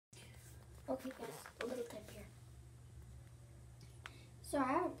Okay guys, a little tip here. So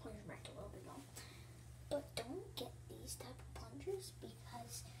I have a plunger rack a little bit long, but don't get these type of plungers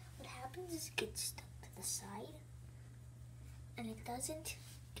because what happens is it gets stuck to the side and it doesn't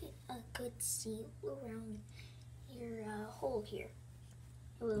get a good seal around your hole here,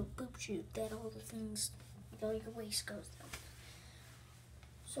 your little boob chute that all the things, your waste goes down.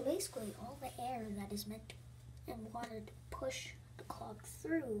 So basically all the air that is meant to and water to push the clog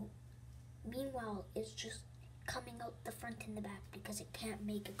through, meanwhile is just coming out the front and the back because it can't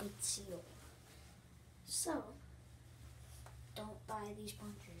make a good seal. So don't buy these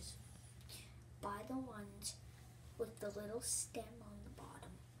plungers. Buy the ones with the little stem on